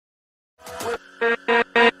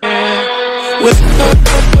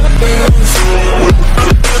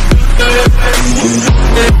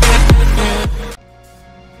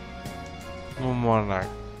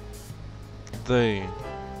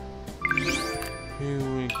Here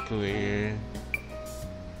we clear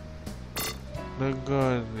the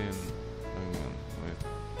garden. Hang on, wait.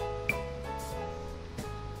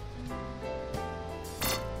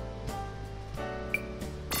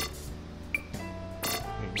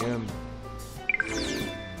 Again.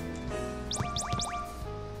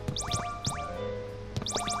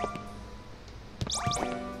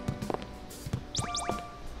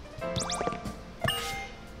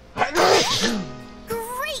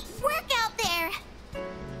 Great work out there!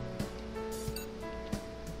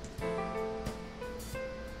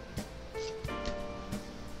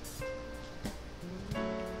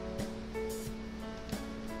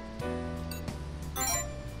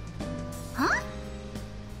 Huh?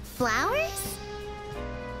 Flowers?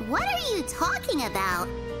 What are you talking about?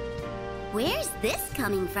 Where's this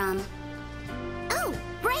coming from? Oh,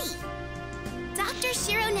 right! Dr.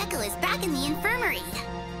 Shiro Neko is back in the infirmary.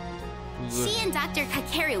 She and Dr.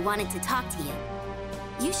 Kakeru wanted to talk to you.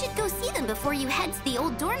 You should go see them before you head to the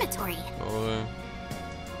old dormitory. Okay.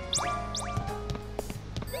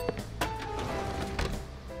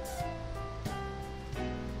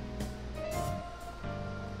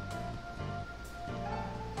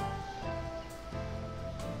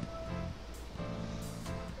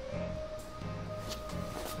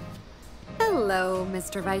 Hello,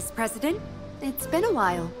 Mr. Vice President. It's been a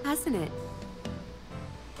while, hasn't it?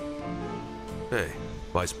 Hey,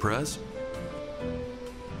 Vice Prez?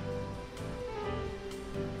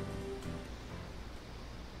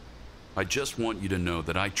 I just want you to know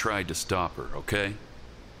that I tried to stop her, okay?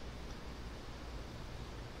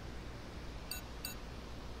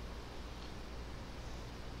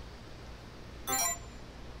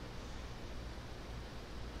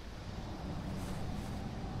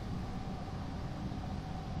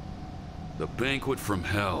 The banquet from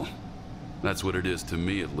hell. That's what it is to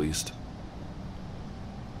me, at least.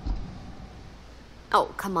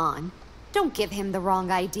 Oh, come on. Don't give him the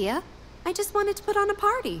wrong idea. I just wanted to put on a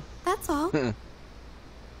party, that's all.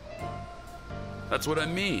 That's what I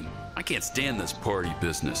mean. I can't stand this party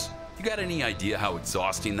business. You got any idea how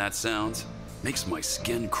exhausting that sounds? Makes my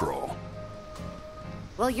skin crawl.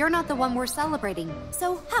 Well, you're not the one we're celebrating,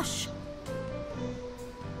 so hush.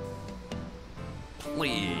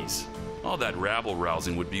 Please. All that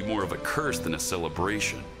rabble-rousing would be more of a curse than a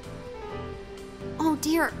celebration. Oh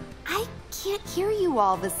dear, I can't hear you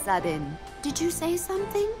all of a sudden. Did you say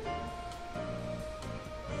something?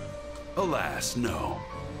 Alas, no.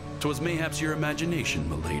 'Twas mayhaps your imagination,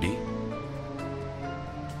 milady.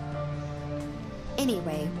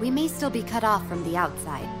 Anyway, we may still be cut off from the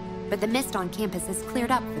outside, but the mist on campus has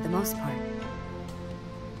cleared up for the most part.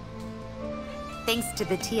 Thanks to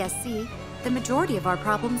the TSC, the majority of our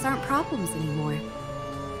problems aren't problems anymore.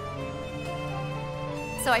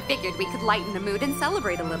 So I figured we could lighten the mood and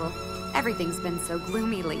celebrate a little. Everything's been so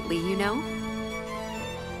gloomy lately, you know?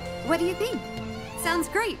 What do you think? Sounds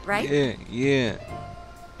great, right? Yeah, yeah.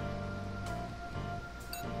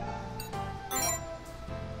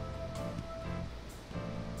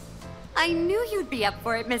 I knew you'd be up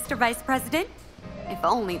for it, Mr. Vice President. If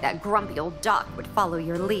only that grumpy old Doc would follow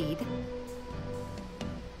your lead.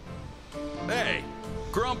 Hey,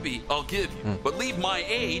 grumpy, I'll give you, but leave my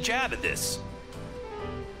age out of this.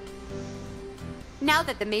 Now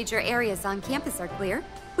that the major areas on campus are clear,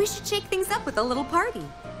 we should shake things up with a little party.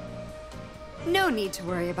 No need to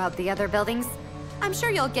worry about the other buildings. I'm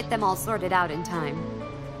sure you'll get them all sorted out in time.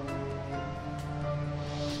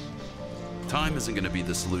 Time isn't going to be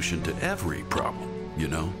the solution to every problem, you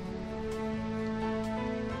know?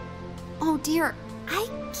 Oh dear, I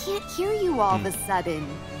can't hear you all of a sudden.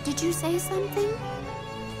 Did you say something?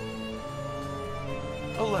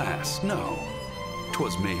 Alas, no.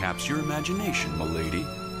 'Twas mayhaps your imagination, milady.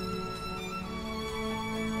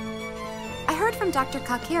 I heard from Dr.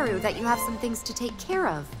 Kakeru that you have some things to take care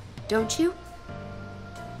of, don't you?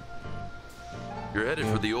 You're headed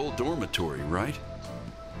for the old dormitory, right?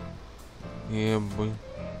 Yeah, boy.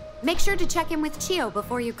 Make sure to check in with Chio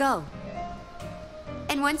before you go.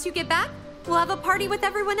 And once you get back, we'll have a party with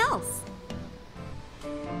everyone else.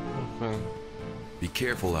 Okay. Be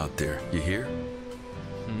careful out there, you hear?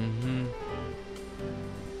 Mm-hmm.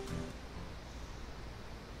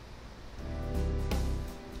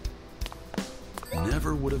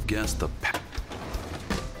 Never would have guessed the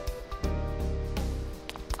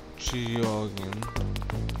Jogging.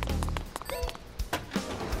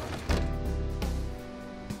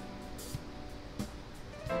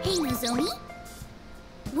 Hey, Nozomi.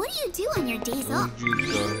 What do you do on your days off?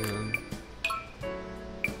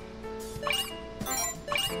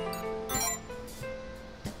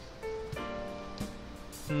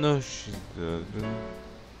 No, she doesn't.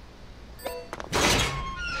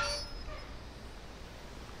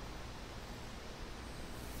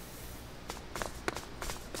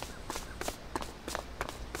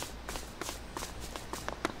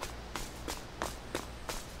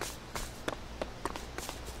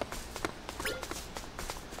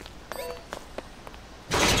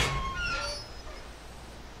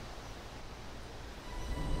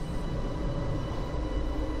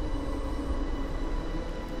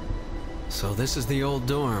 So this is the old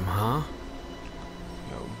dorm, huh?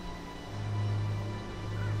 Yo.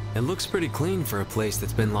 It looks pretty clean for a place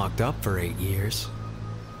that's been locked up for 8 years.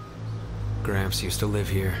 Gramps used to live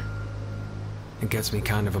here. It gets me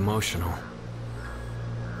kind of emotional.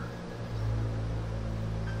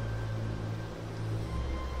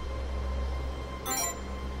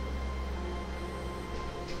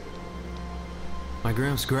 My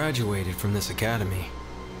Gramps graduated from this academy.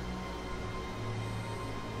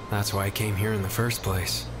 That's why I came here in the first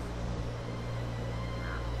place.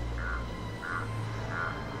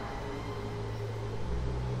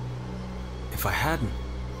 If I hadn't,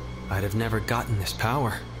 I'd have never gotten this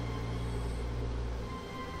power.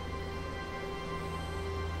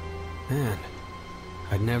 And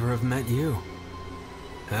I'd never have met you.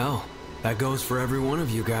 Hell, that goes for every one of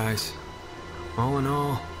you guys. All in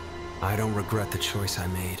all, I don't regret the choice I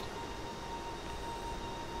made.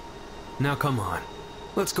 Now come on,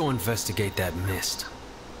 let's go investigate that mist.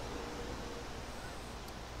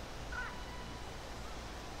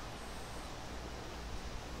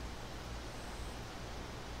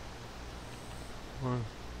 What?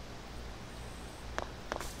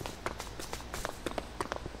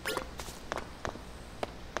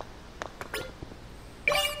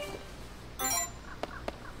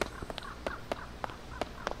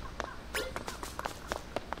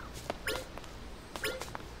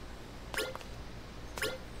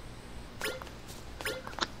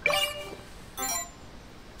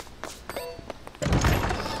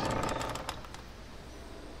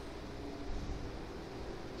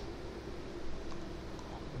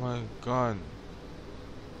 My God.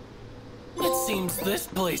 It seems this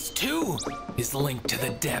place, too, is linked to the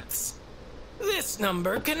depths. This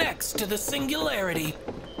number connects to the singularity.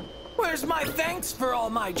 Where's my thanks for all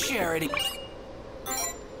my charity?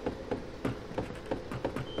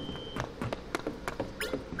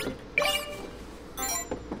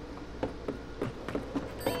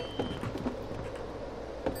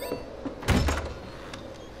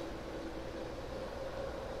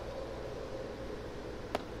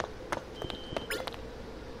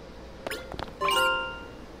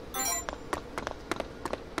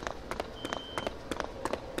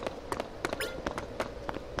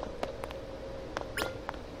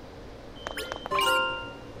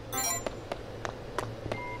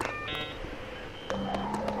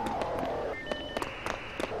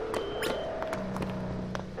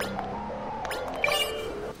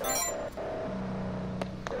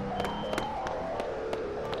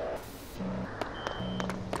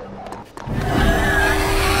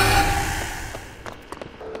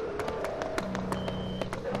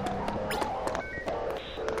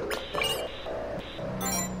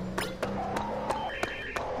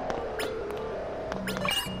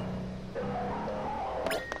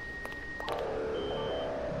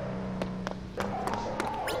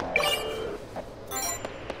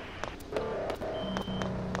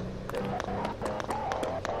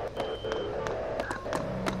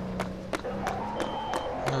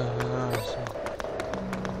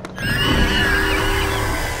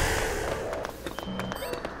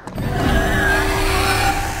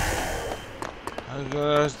 I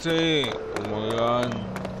gotta stay. Oh my God.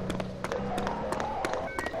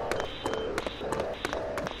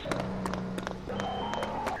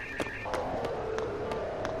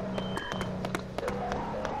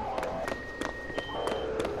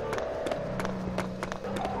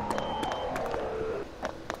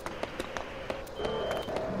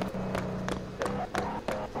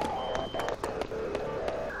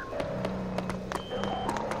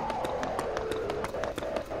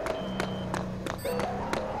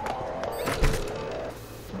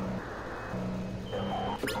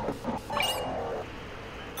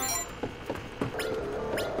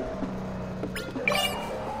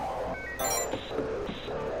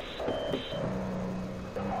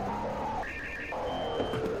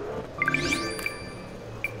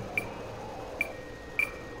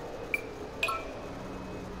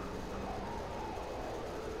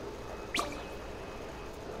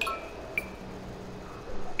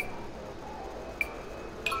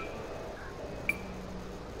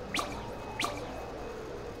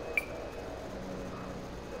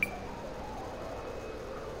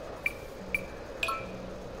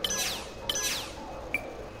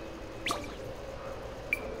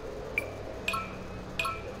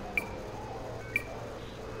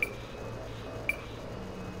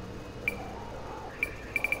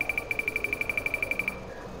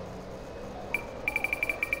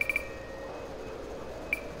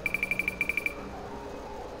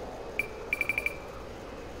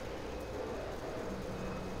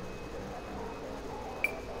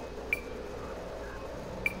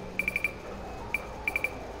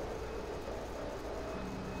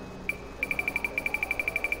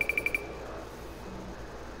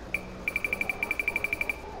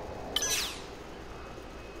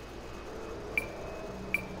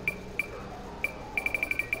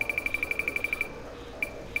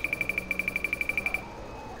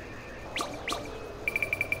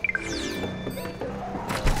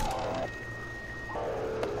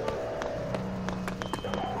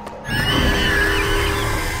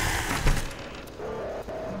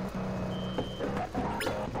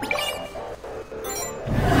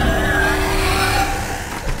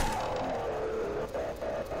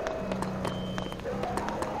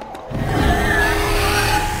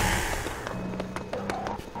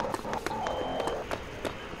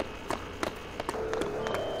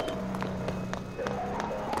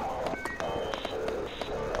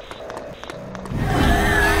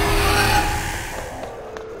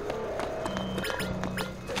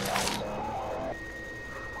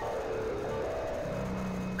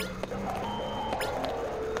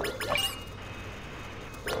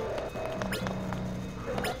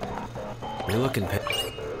 You're looking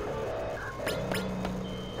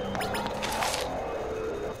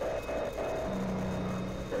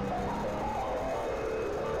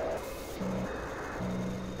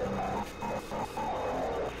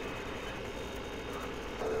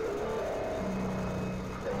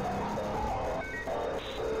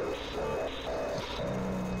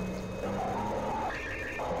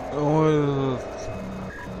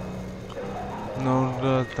No,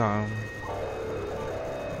 the time.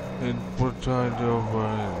 It put right over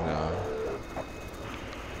now.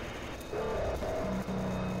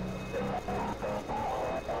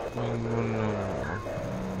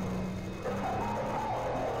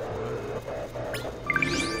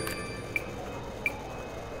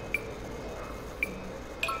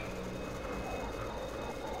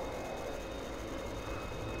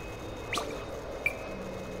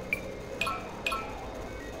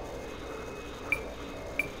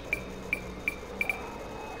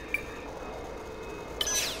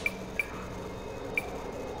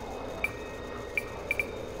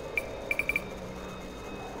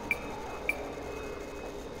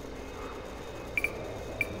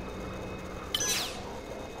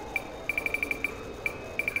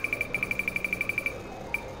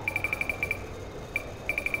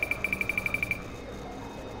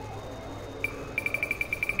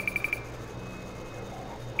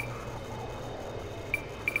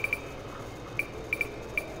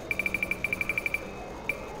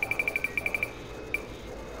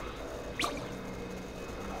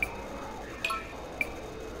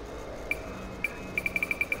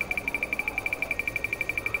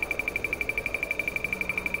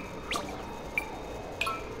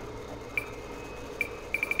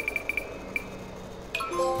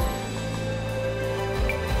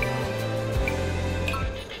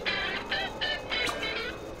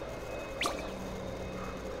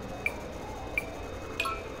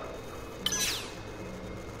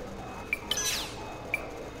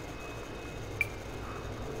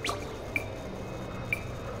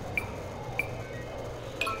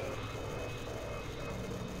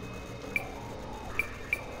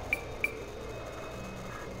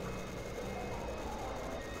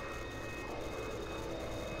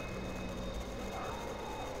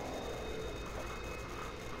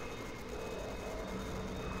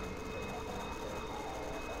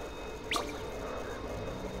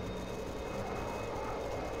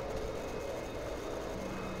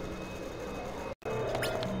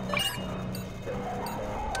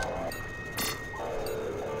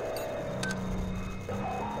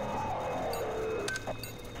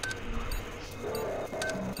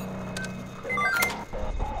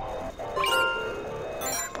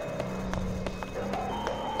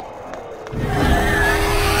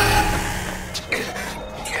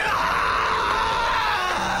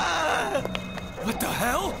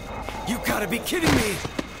 gotta be kidding me!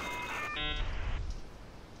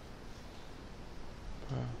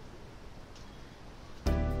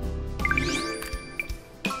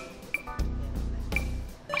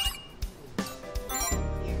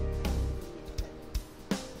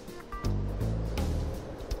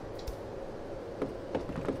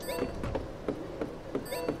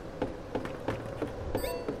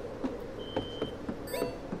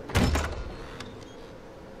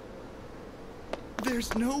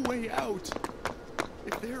 There's no way out.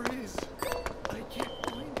 If there is, I can't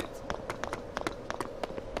find it.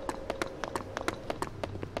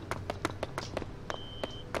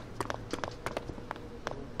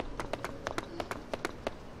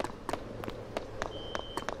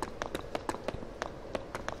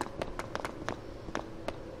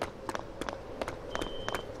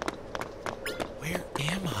 Where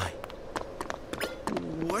am I?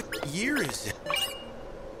 What year is it?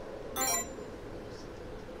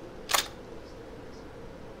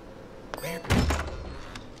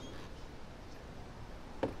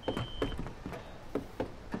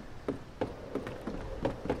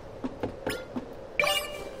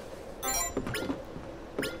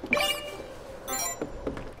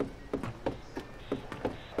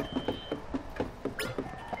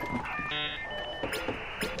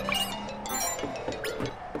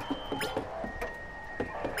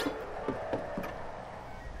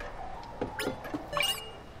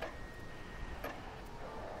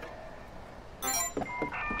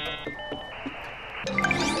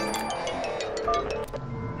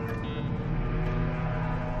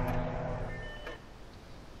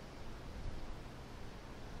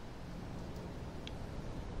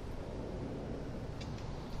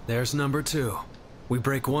 There's number 2. We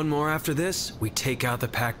break one more after this, we take out the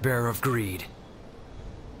pack bearer of greed.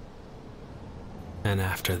 And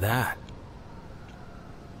after that...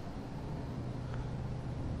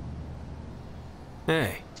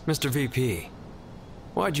 Hey, Mr. VP.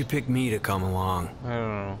 Why'd you pick me to come along? I don't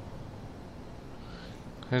know.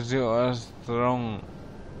 'Cause you are strong.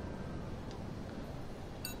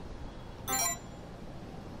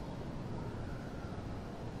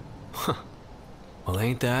 Well,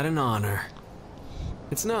 ain't that an honor?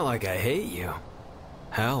 It's not like I hate you.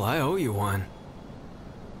 Hell, I owe you one.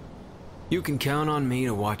 You can count on me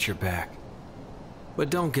to watch your back. But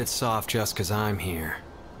don't get soft just 'cause I'm here.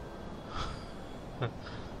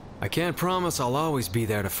 I can't promise I'll always be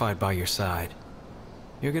there to fight by your side.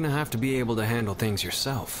 You're gonna have to be able to handle things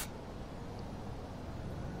yourself.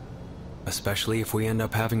 Especially if we end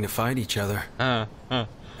up having to fight each other.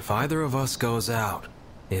 If either of us goes out,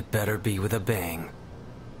 it better be with a bang.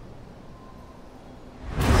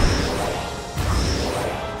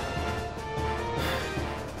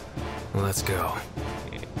 Let's go.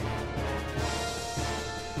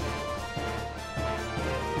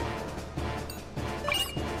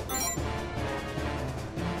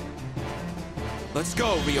 Let's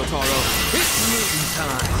go, Ryotaro. It's mutant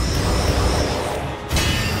time.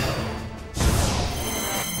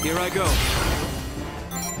 Here I go.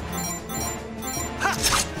 Ha!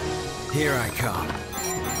 Here I come.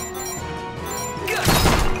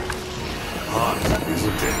 Hot,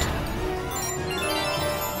 isn't it?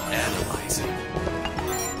 Analyzing.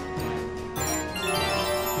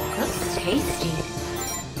 Looks tasty.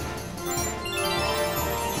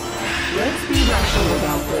 Let's be rational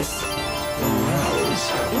about this. Arouse.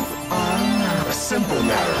 It's all now. A simple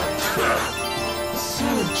matter. So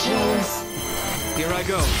jealous. Here I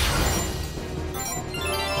go.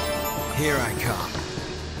 Here I come.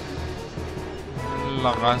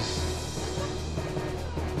 Lakas.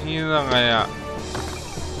 Hindi na kaya.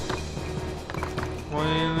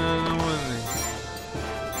 May na naman eh.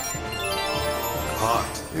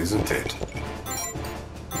 Hot, isn't it?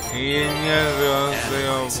 Iyan niya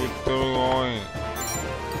sa'yo, pagtulog ako eh.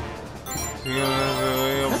 Sige na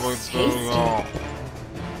sa'yo, pagtulog ako.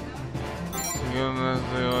 Sige na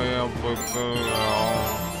sa'yo, pagtulog ako.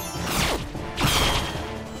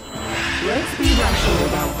 Let's be rational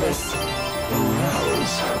about this.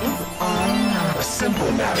 Arouse. It's all now. A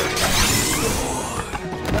simple matter.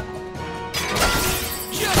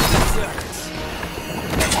 Just desserts.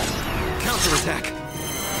 Counterattack.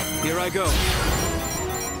 Here I go.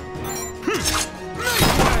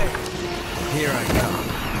 Make way. Here I come.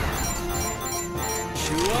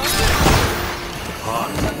 Chew up.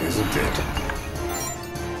 Hot, isn't it?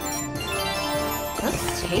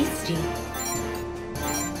 Looks tasty.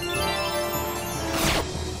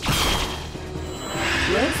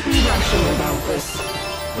 Let's be rational about this.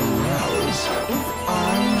 Arouse. It's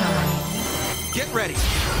all mine. Get ready.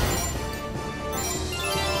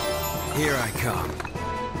 Here I come.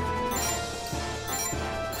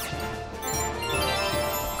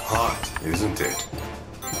 Hot, isn't it?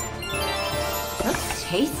 Looks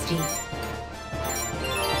tasty.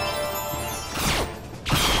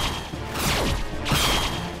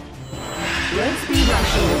 Let's be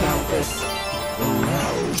rational about this.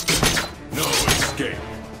 Arouse. No escape.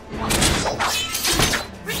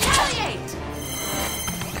 Retaliate!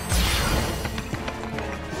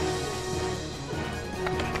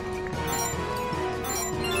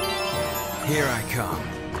 Here I come.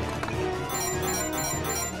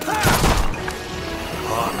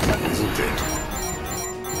 Hot, isn't it?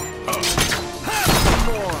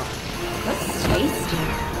 More. Looks tasty.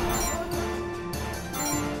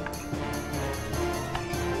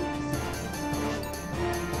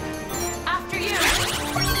 After you!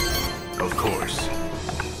 Of course.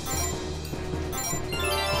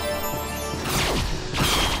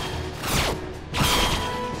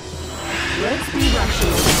 Let's be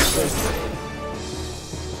rational about this.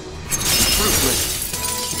 Ruthless.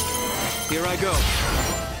 Here I go.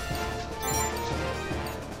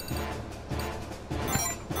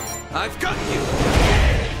 I've got you.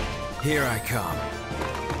 Here I come.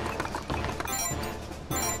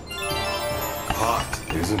 Hot,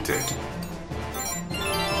 isn't it?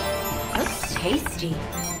 Looks tasty.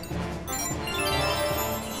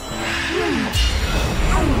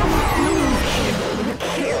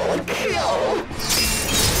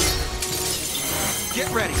 Get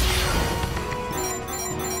ready.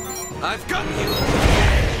 I've got you.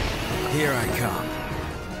 Here I come.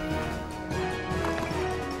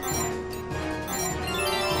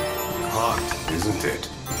 Hot, isn't it?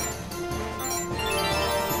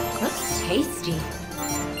 Looks tasty.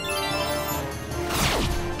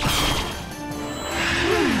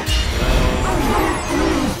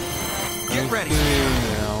 Get ready.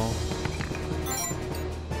 Now.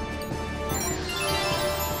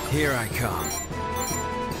 Here I come.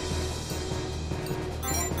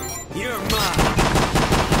 You're mine.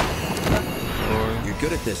 You're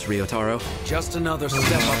good at this, Ryotaro. Just another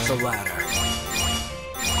step up the ladder.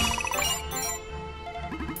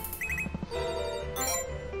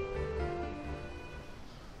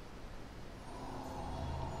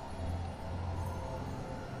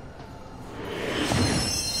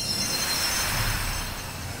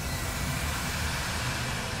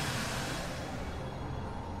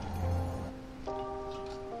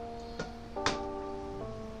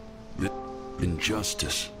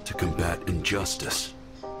 Injustice to combat injustice.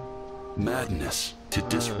 Madness to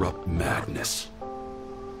disrupt madness.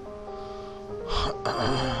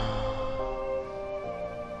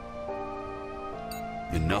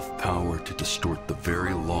 Enough power to distort the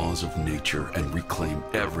very laws of nature and reclaim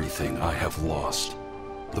everything I have lost.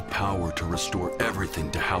 The power to restore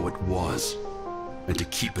everything to how it was, and to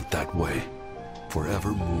keep it that way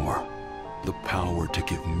forevermore. The power to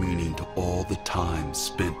give meaning to all the time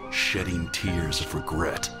spent shedding tears of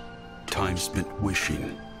regret. Time spent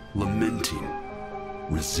wishing, lamenting,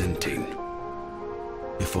 resenting.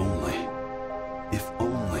 If only, if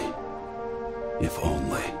only, if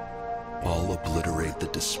only. I'll obliterate the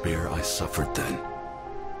despair I suffered then.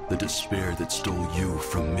 The despair that stole you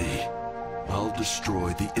from me. I'll destroy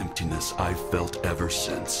the emptiness I've felt ever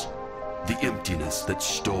since. The emptiness that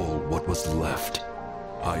stole what was left.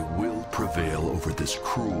 I will prevail over this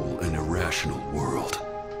cruel and irrational world.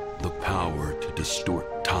 The power to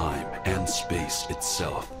distort time and space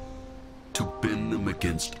itself. To bend them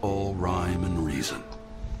against all rhyme and reason.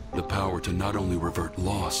 The power to not only revert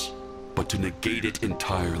loss, but to negate it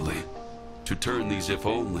entirely. To turn these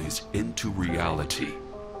if-onlys into reality.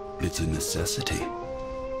 It's a necessity.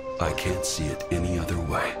 I can't see it any other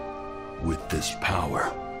way. With this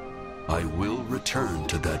power, I will return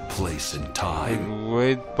to that place in time.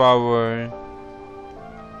 With power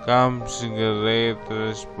comes great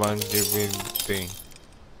responsibility.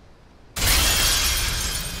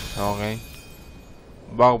 Okay.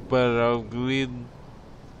 Bumper of grid.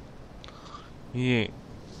 Yeah.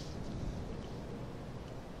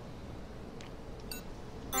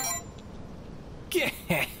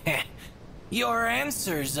 Your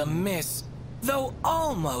answer's a miss, though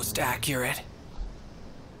almost accurate.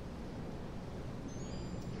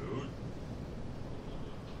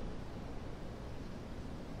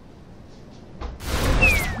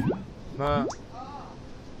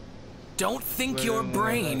 Don't think your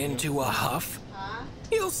brain into a huff.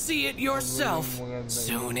 You'll see it yourself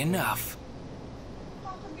soon enough.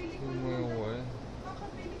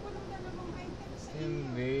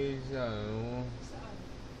 Hindi siya, ano?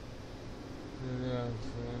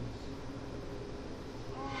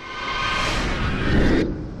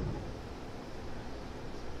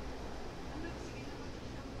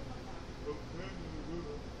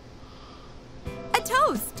 A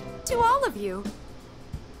toast to all of you.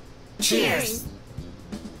 Cheers!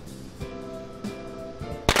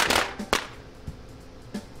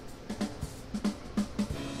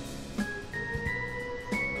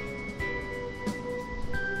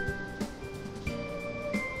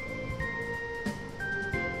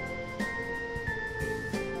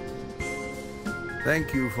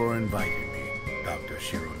 Thank you for inviting me, Dr.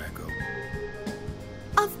 Shironeko.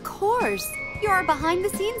 Of course. You're our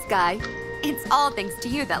behind-the-scenes guy. It's all thanks to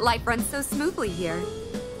you that life runs so smoothly here.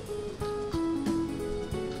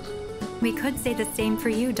 We could say the same for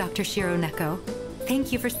you, Dr. Shironeko.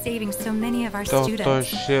 Thank you for saving so many of our Dr.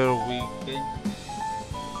 students.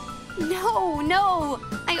 No.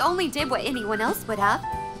 I only did what anyone else would have.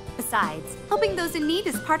 Besides, helping those in need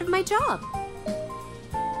is part of my job.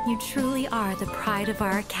 You truly are the pride of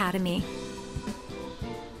our academy.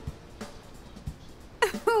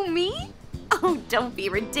 Who, me? Oh, don't be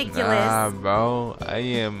ridiculous. Nah, bro. I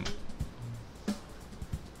am.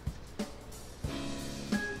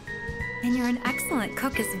 And you're an excellent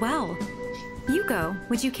cook as well. Yugo,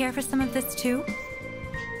 would you care for some of this too?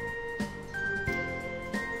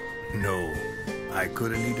 No, I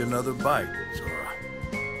couldn't eat another bite, Zora.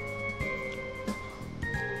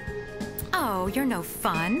 Oh, you're no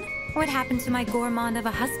fun. What happened to my gourmand of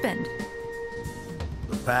a husband?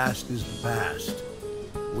 The past is the past.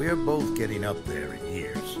 We're both getting up there in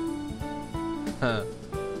years. Huh.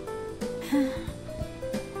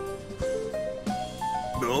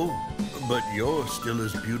 No, but you're still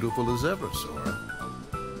as beautiful as ever, Zora.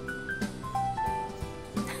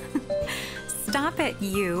 Stop it,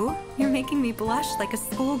 you. You're making me blush like a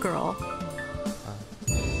schoolgirl.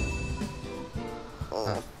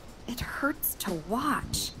 It hurts to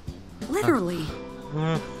watch. Literally.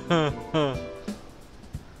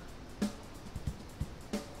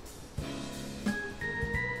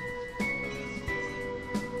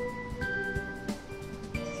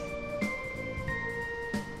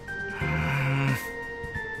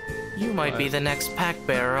 You might be the next pack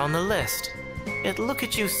bearer on the list. Yet look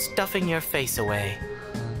at you stuffing your face away.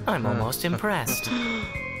 I'm almost impressed.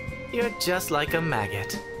 You're just like a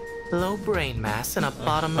maggot. Low brain mass and a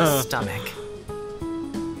bottomless stomach.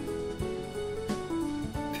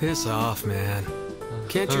 Piss off, man.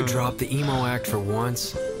 Can't you drop the emo act for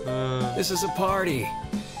once? This is a party.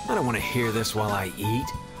 I don't want to hear this while I eat.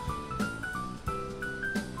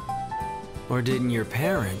 Or didn't your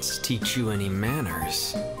parents teach you any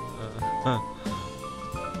manners?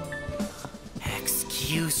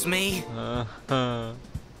 Excuse me?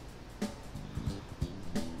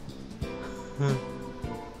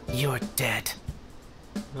 You're dead.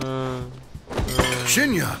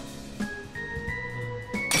 Shinya!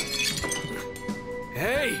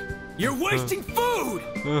 Hey! You're wasting food!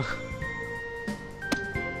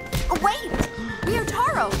 Wait!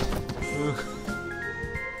 Ryotaro!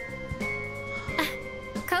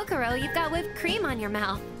 Kokoro, you've got whipped cream on your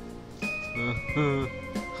mouth.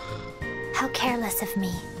 How careless of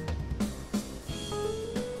me.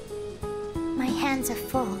 My hands are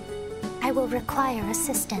full. I will require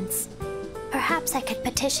assistance. Perhaps I could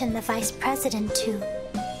petition the Vice President to...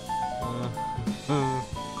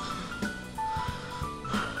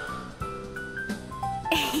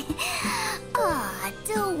 Aw,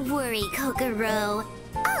 don't worry, Kokoro.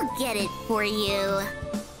 I'll get it for you.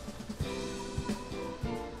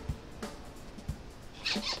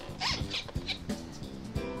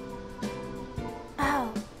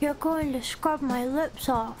 Ow, you're going to scrub my lips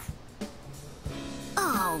off.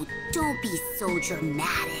 Oh, don't be so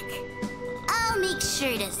dramatic. I'll make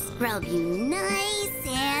sure to scrub you nice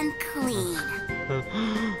and clean.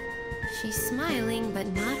 She's smiling, but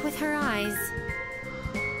not with her eyes.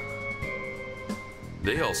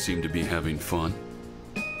 They all seem to be having fun.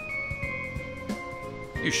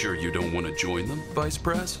 You sure you don't want to join them, Vice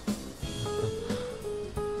Prez?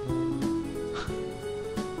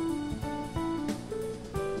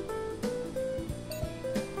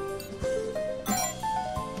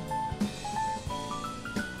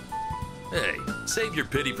 Hey, save your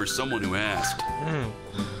pity for someone who asked.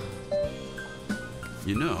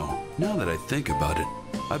 You know, now that I think about it,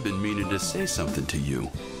 I've been meaning to say something to you.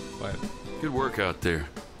 What? Good work out there,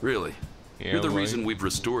 really. Yeah, You're the right. reason we've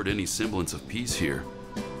restored any semblance of peace here.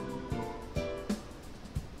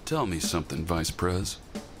 Tell me something, Vice Prez.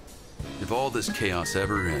 If all this chaos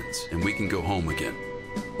ever ends and we can go home again,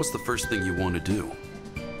 what's the first thing you want to do?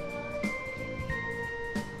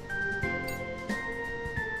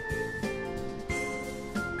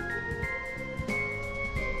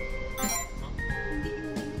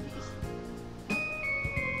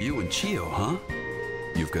 You and Chio, huh?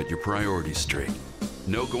 You've got your priorities straight.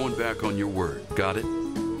 No going back on your word, got it?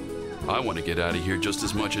 I want to get out of here just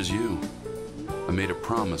as much as you. I made a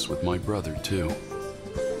promise with my brother, too.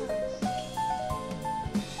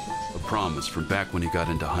 A promise from back when he got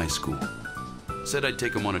into high school. Said I'd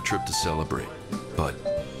take him on a trip to celebrate. But,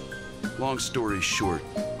 long story short,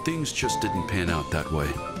 things just didn't pan out that way.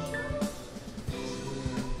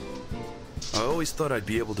 I always thought I'd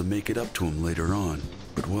be able to make it up to him later on.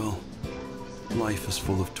 But well, life is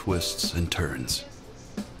full of twists and turns.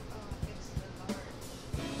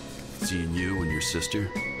 Seeing you and your sister,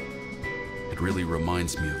 it really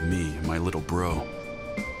reminds me of me and my little bro.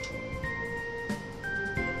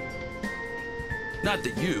 Not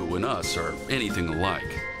that you and us are anything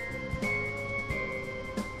alike.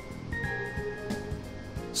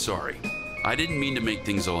 Sorry, I didn't mean to make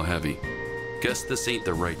things all heavy. Guess this ain't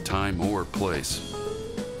the right time or place.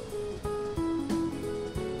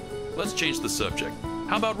 Let's change the subject.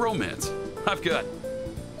 How about romance? I've got...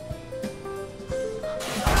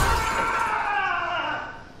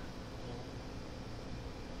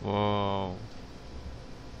 Whoa.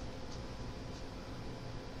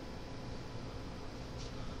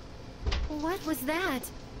 What was that?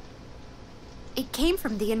 It came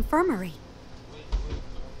from the infirmary.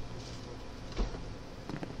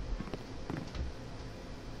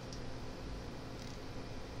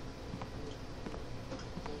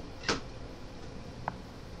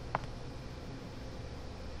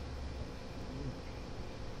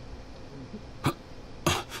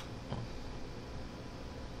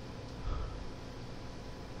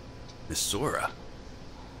 Miss Sora,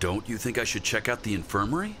 don't you think I should check out the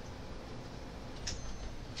infirmary?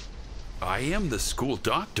 I am the school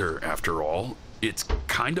doctor, after all. It's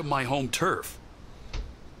kind of my home turf.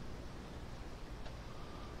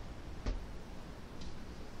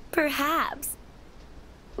 Perhaps.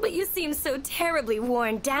 But you seem so terribly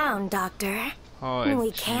worn down, Doctor. Oh,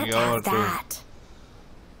 we can't have that.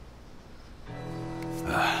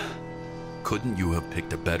 Couldn't you have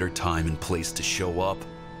picked a better time and place to show up?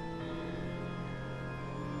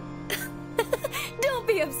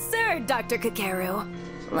 be absurd, Dr. Kakeru.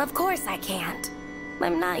 Of course I can't.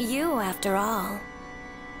 I'm not you, after all.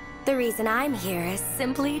 The reason I'm here is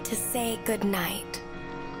simply to say goodnight.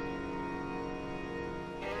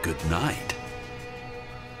 Good night.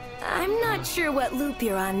 I'm not sure what loop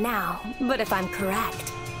you're on now, but if I'm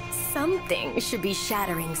correct, something should be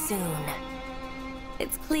shattering soon.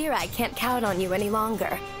 It's clear I can't count on you any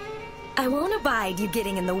longer. I won't abide you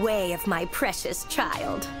getting in the way of my precious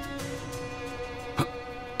child.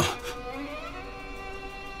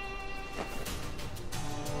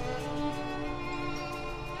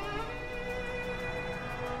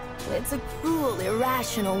 It's a cruel,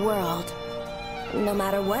 irrational world. No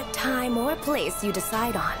matter what time or place you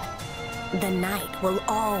decide on, the night will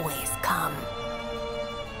always come.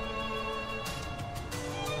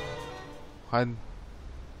 What?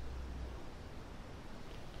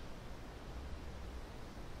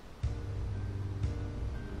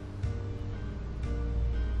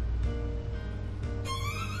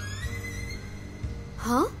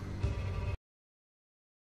 Huh?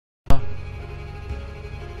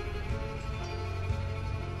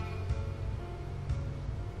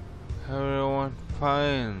 Everyone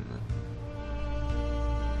fine.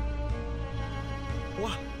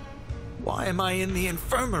 Why am I in the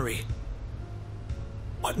infirmary?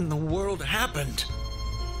 What in the world happened?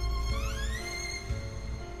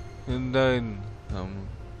 And then,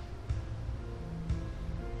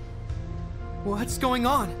 What's going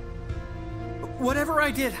on? Whatever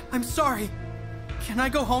I did, I'm sorry. Can I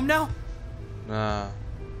go home now? nah.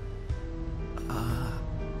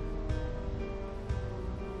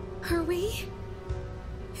 Are we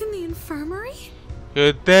in the infirmary?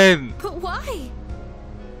 You're dead. But why?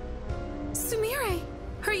 Sumire,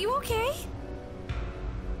 are you okay?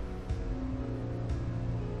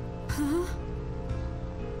 Huh?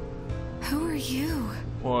 Who are you?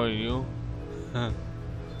 Who are you?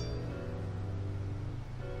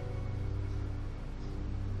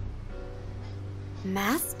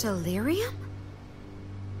 Mass delirium?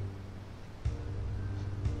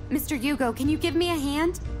 Mr. Yugo, can you give me a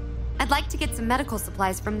hand? I'd like to get some medical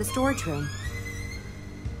supplies from the storage room.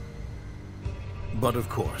 But of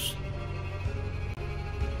course.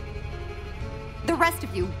 The rest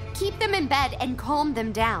of you, keep them in bed and calm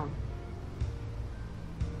them down.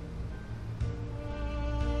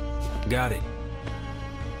 Got it.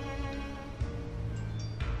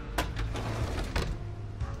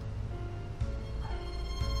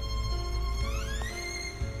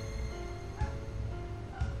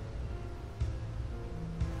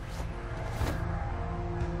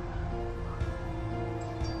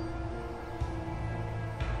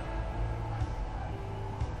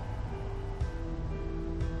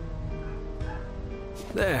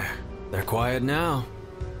 There. They're quiet now.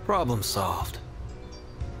 Problem solved.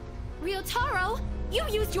 Ryotaro, you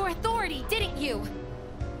used your authority, didn't you?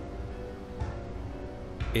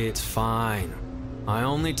 It's fine. I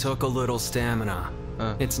only took a little stamina.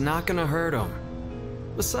 It's not gonna hurt them.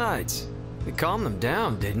 Besides, it calmed them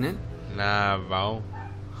down, didn't it? Nah, bro.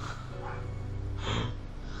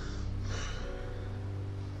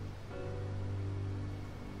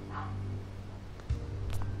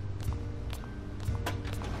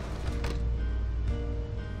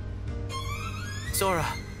 Sora,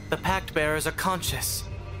 the Pact Bearers are conscious.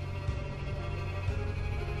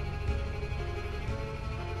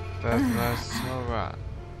 That's not Sora.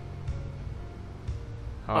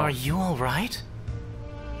 Oh. Are you alright?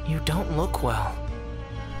 You don't look well.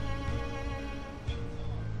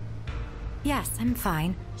 Yes, I'm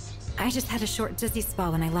fine. I just had a short dizzy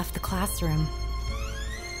spell when I left the classroom.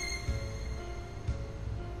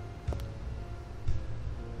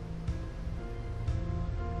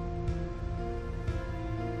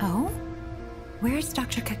 Oh? Where's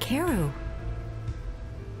Dr. Kakeru?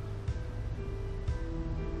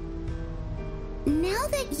 Now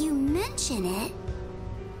that you mention it...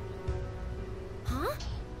 Huh?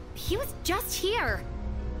 He was just here.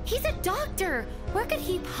 He's a doctor. Where could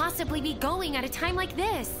he possibly be going at a time like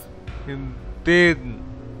this? He did.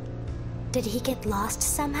 Did he get lost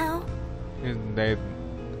somehow? He's dead.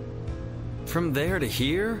 From there to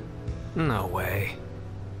here? No way.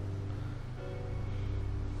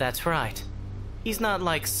 That's right. He's not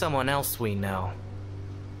like someone else we know.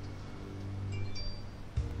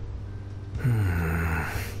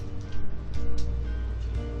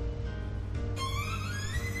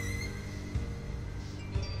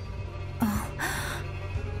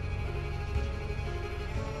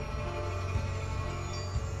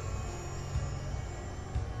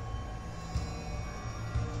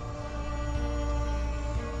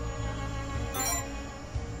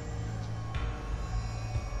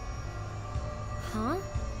 Huh?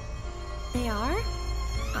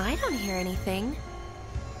 I don't hear anything.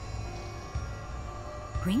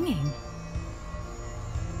 Ringing.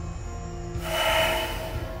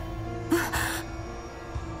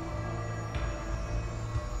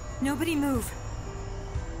 Nobody move.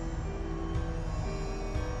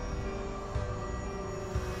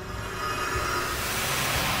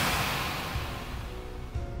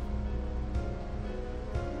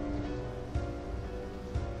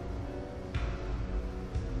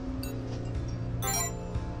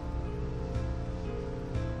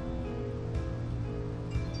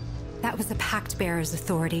 That was a Pact Bearer's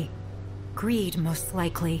authority. Greed, most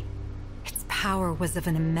likely. Its power was of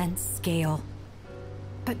an immense scale.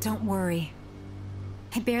 But don't worry.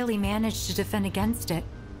 I barely managed to defend against it,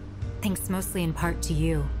 thanks mostly in part to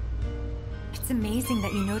you. It's amazing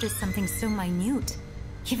that you noticed something so minute.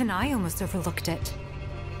 Even I almost overlooked it.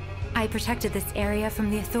 I protected this area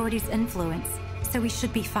from the authorities' influence, so we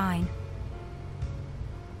should be fine.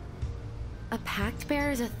 A Pact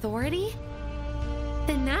Bearer's authority?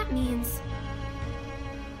 Then that means...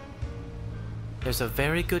 There's a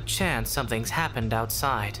very good chance something's happened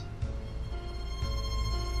outside.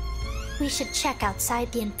 We should check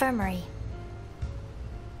outside the infirmary.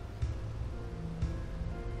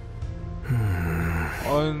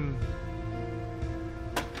 Oh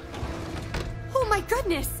my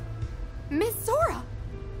goodness! Miss Sora!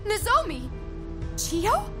 Nozomi!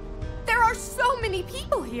 Chio? There are so many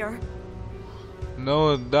people here!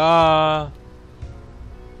 No, duh!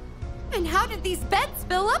 And how did these beds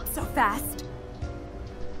fill up so fast?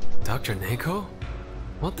 Dr. Neko?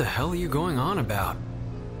 What the hell are you going on about?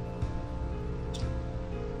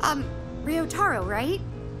 Ryotaro, right?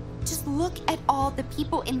 Just look at all the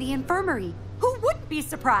people in the infirmary. Who wouldn't be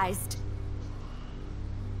surprised?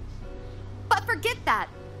 But forget that.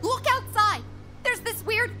 Look outside. There's this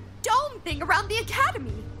weird dome thing around the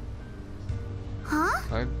academy. Huh?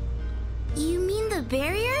 What? You mean the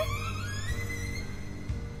barrier?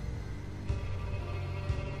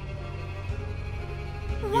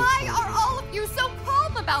 Why are all of you so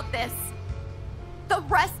calm about this? The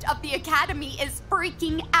rest of the academy is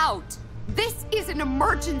freaking out. This is an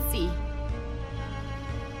emergency.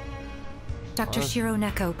 Dr. Shiro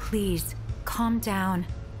Neko, please, calm down.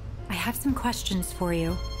 I have some questions for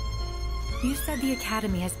you. You said the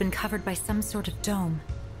academy has been covered by some sort of dome,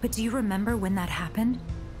 but do you remember when that happened?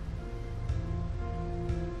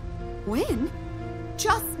 When?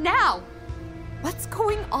 Just now. What's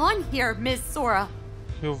going on here, Ms. Sora?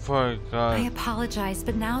 You forgot. I apologize,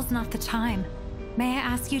 but now's not the time. May I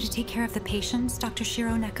ask you to take care of the patients, Dr.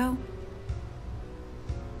 Shiro Neko?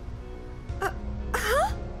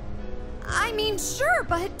 Huh? I mean, sure,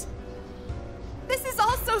 but... this is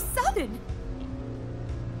all so sudden.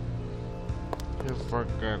 You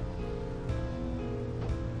forgot.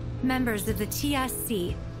 Members of the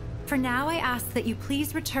TSC, for now I ask that you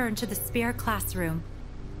please return to the spare classroom.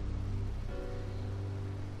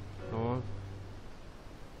 What?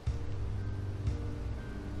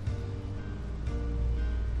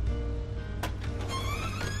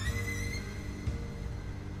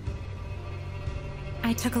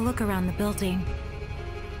 I took a look around the building.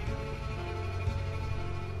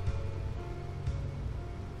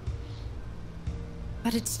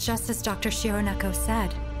 But it's just as Dr. Shiro Neko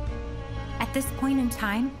said. At this point in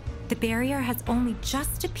time, the barrier has only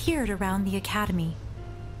just appeared around the academy.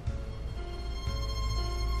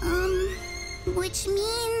 Which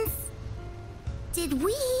means... did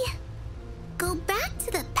we... go back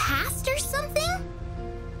to the past or something?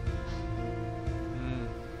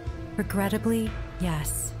 Regrettably,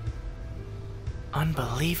 yes.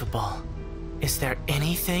 Unbelievable. Is there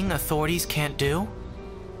anything authorities can't do?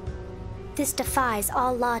 This defies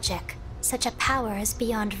all logic. Such a power is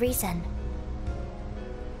beyond reason.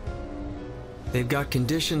 They've got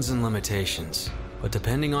conditions and limitations, but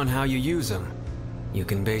depending on how you use them, you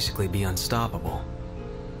can basically be unstoppable.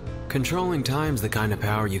 Controlling time's the kind of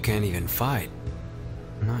power you can't even fight.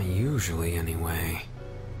 Not usually, anyway.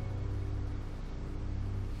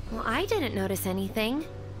 Well, I didn't notice anything.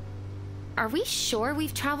 Are we sure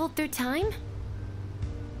we've traveled through time?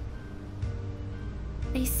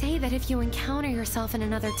 They say that if you encounter yourself in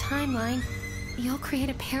another timeline, you'll create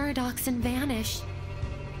a paradox and vanish.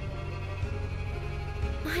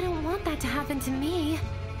 I don't want that to happen to me.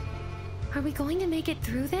 Are we going to make it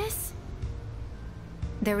through this?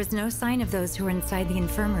 There was no sign of those who were inside the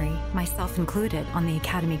infirmary, myself included, on the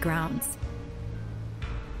academy grounds.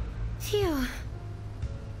 Phew.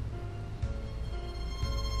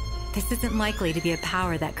 This isn't likely to be a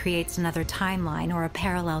power that creates another timeline or a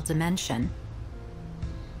parallel dimension.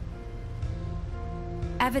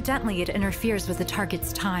 Evidently, it interferes with the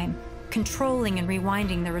target's time, controlling and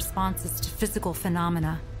rewinding their responses to physical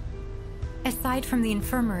phenomena. Aside from the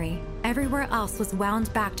infirmary, everywhere else was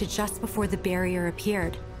wound back to just before the barrier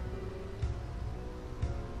appeared.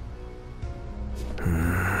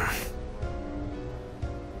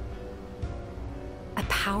 A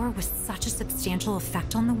power with such a substantial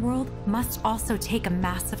effect on the world must also take a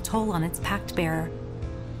massive toll on its pact bearer.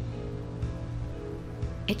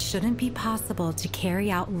 It shouldn't be possible to carry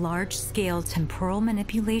out large-scale temporal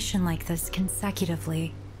manipulation like this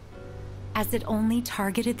consecutively. As it only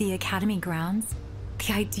targeted the Academy grounds,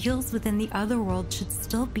 the ideals within the otherworld should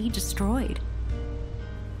still be destroyed.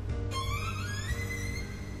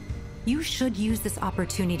 You should use this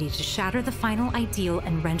opportunity to shatter the final ideal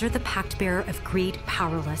and render the pact bearer of greed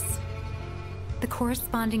powerless. The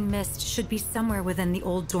corresponding mist should be somewhere within the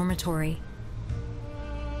old dormitory.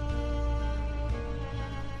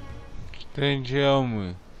 Then tell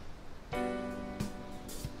me.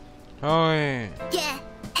 Okay. Yeah.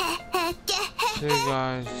 Hey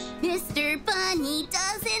guys. Mr. Bunny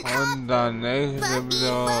doesn't On the next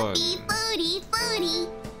episode. booty,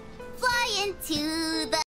 fly into the